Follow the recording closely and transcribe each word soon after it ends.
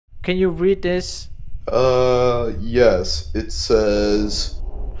Can you read this? Yes. It says...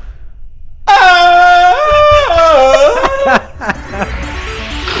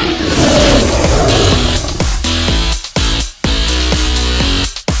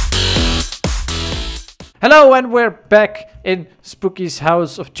 Hello, and we're back in Spooky's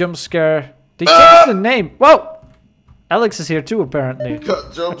house of Jumpscare. They changed the name. Whoa! Alex is here too, apparently.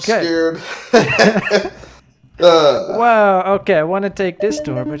 Got jump scared. Wow, okay, I want to take this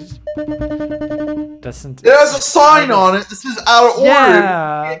door, but it doesn't... It has a sign on it. This is out of order.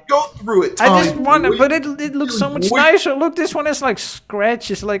 Yeah. You can't go through it. I just want to, but it looks so much nicer. Look, this one has like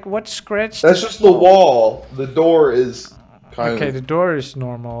scratches. Like, what scratch? That's just the wall. The door is kind Okay, of... the door is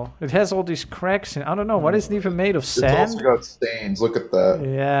normal. It has all these cracks in. I don't know, what is it even made of? It's Sand? also got stains. Look at that.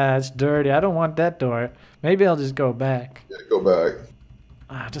 Yeah, it's dirty. I don't want that door. Maybe I'll just go back. Yeah, go back.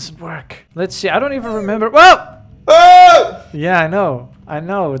 Ah, it doesn't work. Let's see. I don't even remember. Whoa! Ah! Yeah, I know. I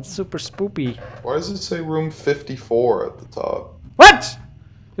know. It's super spoopy. Why does it say room 54 at the top? What?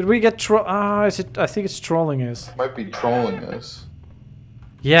 Did we get troll? Ah, is it? I think it's trolling us. Might be trolling us.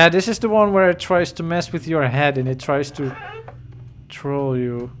 Yeah, this is the one where it tries to mess with your head and it tries to troll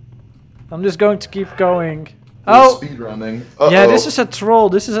you. I'm just going to keep going. Oh! Speed running. Yeah, this is a troll.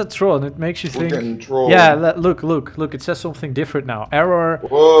 This is a troll, and it makes you think. Getting trolled. Yeah, look. It says something different now. Error.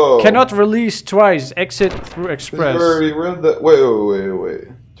 Whoa. Cannot release twice. Exit through We express. already read that. Wait.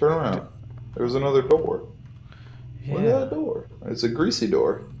 Turn around. There's another door. Yeah. Look at that door. It's a greasy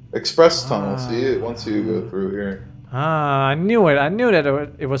door. Express tunnel. See it once you go through here. Ah, I knew it. I knew that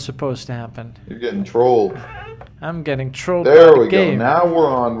it was supposed to happen. You're getting trolled. I'm getting trolled There by we the game. go. Now we're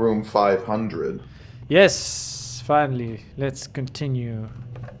on room 500. Yes, finally. Let's continue.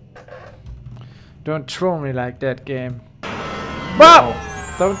 Don't troll me like that, game. Wow!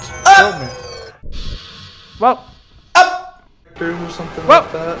 Don't troll me. Wow! Or something Whoa.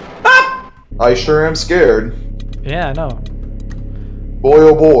 like that. I sure am scared. Yeah, I know. Boy,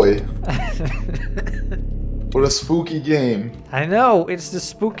 oh boy. What a spooky game. I know, it's the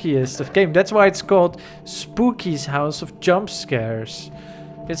spookiest of game. That's why it's called Spooky's House of Jumpscares.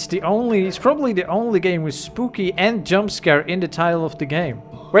 It's probably the only game with spooky and jump scare in the title of the game.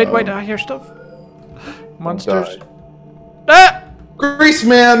 Wait, I hear stuff. Monsters. Ah! Grease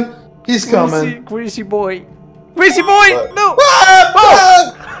man! He's coming. Greasy boy. Greasy boy! What? No! Ah!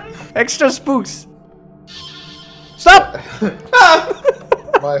 Oh! Extra spooks. Stop!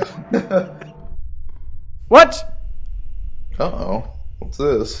 My... What? Uh-oh. What's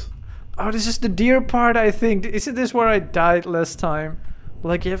this? Oh, this is the deer part, I think. Isn't this where I died last time?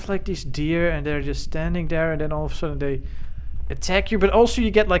 Like, you have like these deer and they're just standing there and then all of a sudden they attack you. But also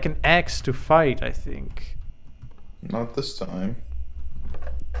you get like an axe to fight, I think. Not this time.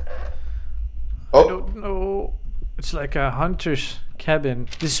 I Oh! don't know. It's like a hunter's cabin.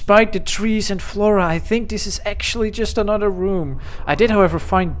 Despite the trees and flora, I think this is actually just another room. I did, however,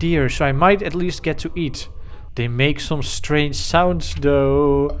 find deer, so I might at least get to eat. They make some strange sounds,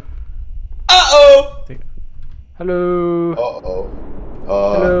 though. Uh-oh! Hello. Uh-oh.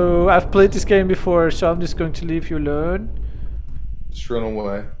 Hello. I've played this game before, so I'm just going to leave you alone. Just run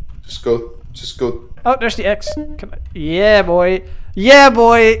away. Just go. Oh, there's the axe. Can I? Yeah, boy. Yeah,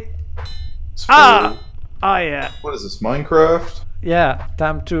 boy. Ah! Ah, yeah. What is this, Minecraft? Yeah,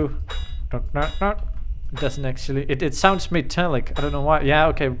 time to... Knock. It doesn't actually... It sounds metallic. I don't know why. Yeah,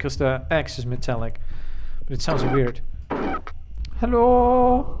 okay, because the axe is metallic. But it sounds weird.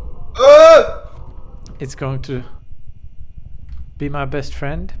 Hello? It's going to be my best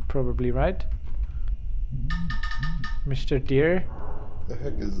friend, probably, right? Mr. Deer. The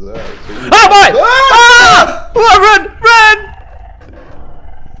heck is that? Oh boy! Ah! Run!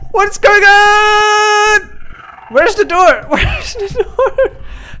 What's going on? Where's the door? Where's the door?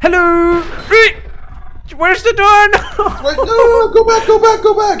 Hello? Where's the door? No! Wait, no, go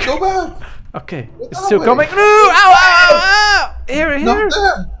back. Okay, Get it's that still way. coming. No! Ow! Here. Not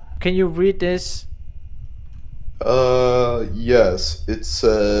them. Can you read this? Yes. It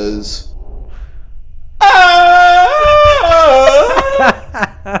says...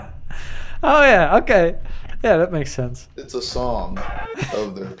 Oh yeah, okay. Yeah, that makes sense. It's a song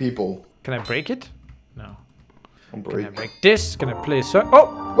of the people. Can I break it? No. Don't Can I break. break this? Can I play a song? Oh!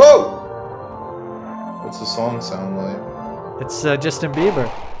 Whoa! What's the song sound like? It's Justin Bieber.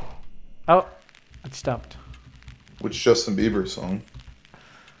 Oh, it stopped. Which Justin Bieber song?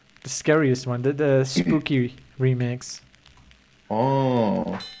 The scariest one, the spooky remix.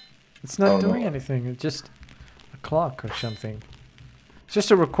 Oh. It's not doing anything, it's just a clock or something. It's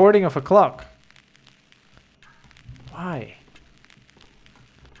just a recording of a clock. Why?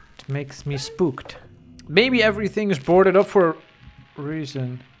 It makes me spooked. Maybe everything is boarded up for a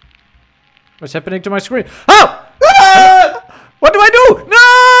reason. What's happening to my screen? Oh! What do I do?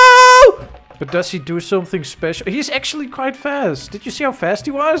 No! But does he do something special? He's actually quite fast. Did you see how fast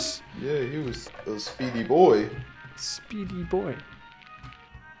he was? Yeah, he was a speedy boy. Speedy boy.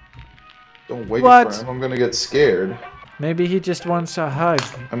 Don't wait What? for him. I'm gonna get scared. Maybe he just wants a hug.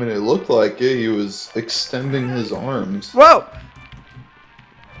 I mean, it looked like it. He was extending his arms. Whoa!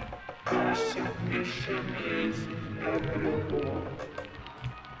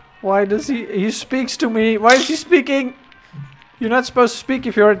 Why does he speaks to me? Why is he speaking? You're not supposed to speak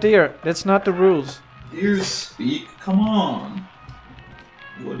if you're a deer. That's not the rules. Deers speak? Come on.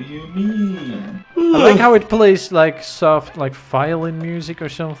 What do you mean? I like how it plays like soft, like violin music or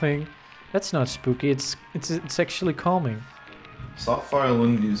something. That's not spooky. It's actually calming. Soft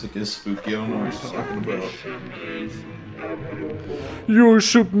violin music is spooky. I don't know what you're talking about. Your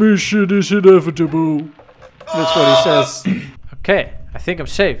submission is inevitable. That's what he says. Okay, I think I'm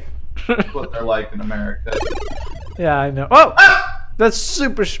safe. That's what they're like in America. Yeah, I know. Oh! That's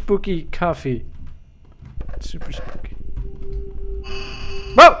super spooky coffee. Super spooky.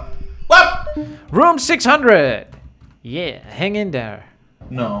 Whoa! What? Room 600! Yeah, hang in there.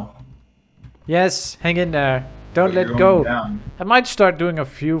 No. Yes, hang in there. Don't But let you're go. going down. I might start doing a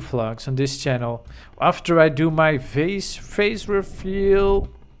few vlogs on this channel after I do my face reveal.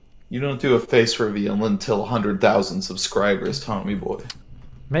 You don't do a face reveal until 100,000 subscribers, Tommy boy.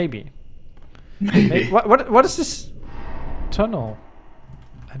 Maybe. Maybe. What is this tunnel?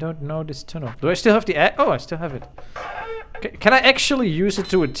 I don't know this tunnel. Do I still have the oh, I still have it. Can I actually use it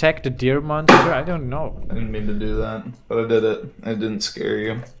to attack the deer monster? I don't know. I didn't mean to do that, but I did it. It didn't scare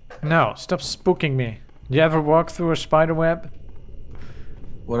you. No, stop spooking me. Do you ever walk through a spider web?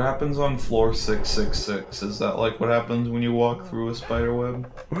 What happens on floor 666? Is that like what happens when you walk through a spider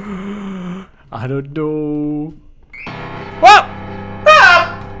web? I don't know. Whoa!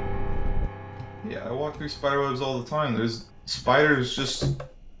 Yeah, I walk through spider webs all the time. There's spiders just...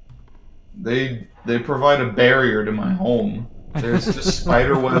 They provide a barrier to my home. There's just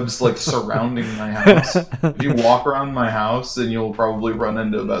spider webs like surrounding my house. If you walk around my house, then you'll probably run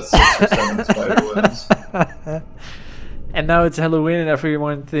into about 6 or 7 spider webs. And now it's Halloween and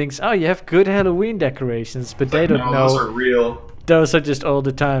everyone thinks, oh, you have good Halloween decorations, but they don't know. Those are real. Those are just all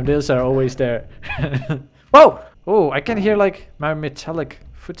the time. Those are always there. Whoa! Oh, I can hear like my metallic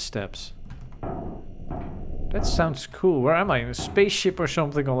footsteps. That sounds cool. Where am I? In a spaceship or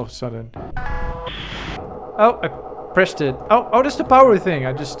something all of a sudden? Oh, I pressed it. Oh, that's the power thing.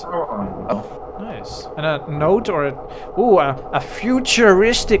 I just... Oh, nice. And a note or a... Ooh, a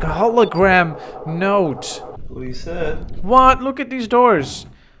futuristic hologram note. What he said. What? Look at these doors.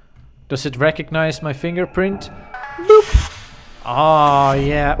 Does it recognize my fingerprint? Boop. Oh,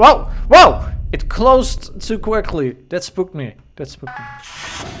 yeah. Whoa! Whoa! It closed too quickly. That spooked me. That spooked me.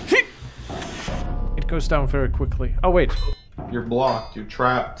 It goes down very quickly. Oh, wait. You're blocked. You're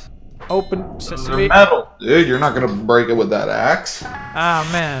trapped. Open Those sesame. are metal. Dude, you're not gonna break it with that axe. Ah,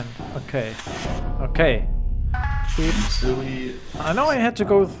 man. Okay. Okay. Silly. I know I had to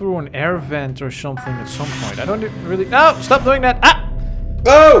go through an air vent or something at some point. I don't really... No! Stop doing that! Ah!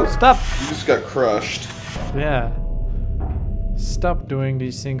 Oh! Stop! You just got crushed. Yeah. Stop doing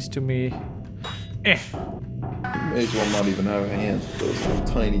these things to me. Eh. You may as well not even have hands with those little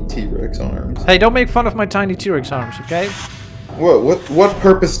tiny T-Rex arms. Hey, don't make fun of my tiny T-Rex arms, okay? What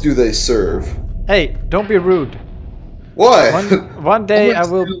purpose do they serve? Hey, don't be rude. What? One day I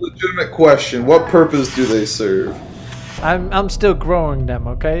will... A legitimate question. What purpose do they serve? I'm still growing them,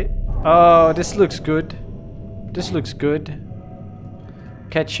 okay? Oh, this looks good. This looks good.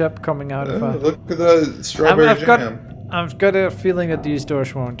 Ketchup coming out of a... Look at the strawberry jam. I've got a feeling that these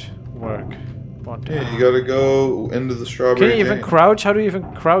doors won't work. Yeah, you gotta go into the strawberry Can you even jam. crouch? How do you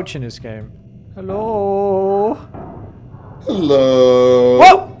even crouch in this game? Hello? Hello.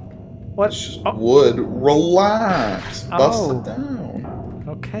 Whoa! What? It's just Oh. wood. Relax. Bust Oh. it down.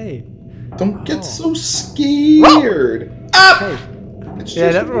 Okay. Don't get so scared. Okay. It's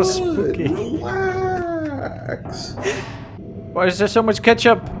Yeah, just that was wood. spooky. Relax. Why is there so much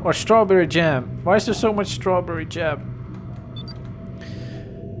ketchup or strawberry jam? Why is there so much strawberry jam?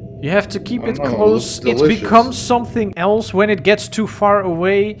 You have to keep it close. It becomes something else when it gets too far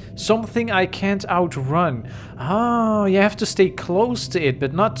away. Something I can't outrun. Oh, you have to stay close to it,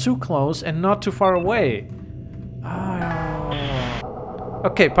 but not too close and not too far away. Oh.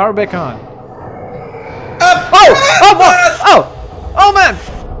 Okay, power back on. Oh! Oh, oh! Oh, man!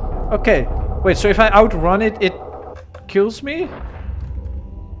 Okay. Wait, so if I outrun it, it kills me?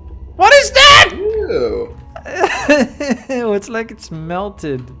 What is that? Ew. Oh, it's like it's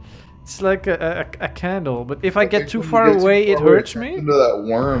melted. It It's like a candle, but if I get too when you far get too away, it far away, hurts me. Into that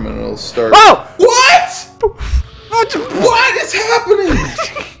worm and it'll start. Oh! What? What is happening?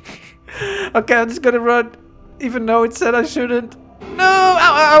 Okay, I'm just gonna run, even though it said I shouldn't. No!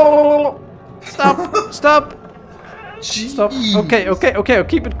 Ow, ow. Stop! Stop! Stop! Okay, okay, okay. I'll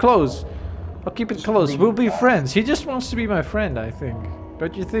keep it close. I'll keep it close. We'll be friends. He just wants to be my friend, I think.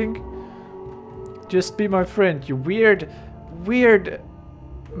 Don't you think? Just be my friend. You weird,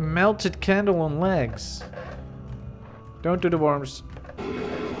 melted candle on legs. Don't do the worms.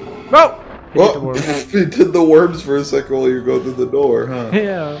 No! He did the worms. He did the worms for a second while you go through the door, huh?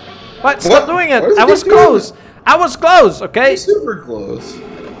 Yeah. What? Stop doing it! Why I was close! I was close, okay? Super close.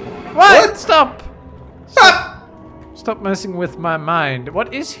 What? Stop! Stop! Stop messing with my mind.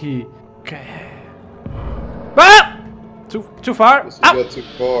 What is he? Okay. Ah! Too far? You Ow! got too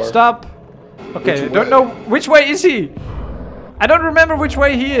far. Stop. Okay, I don't know which way is he? I don't remember which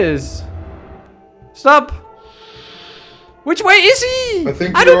way he is. Stop. Which way is he? I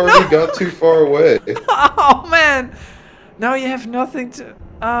think you already got too far away. Oh man. Now you have nothing to...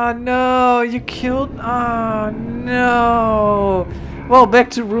 Oh no, you killed... Oh no. Well,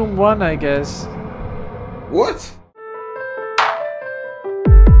 back to room 1, I guess. What?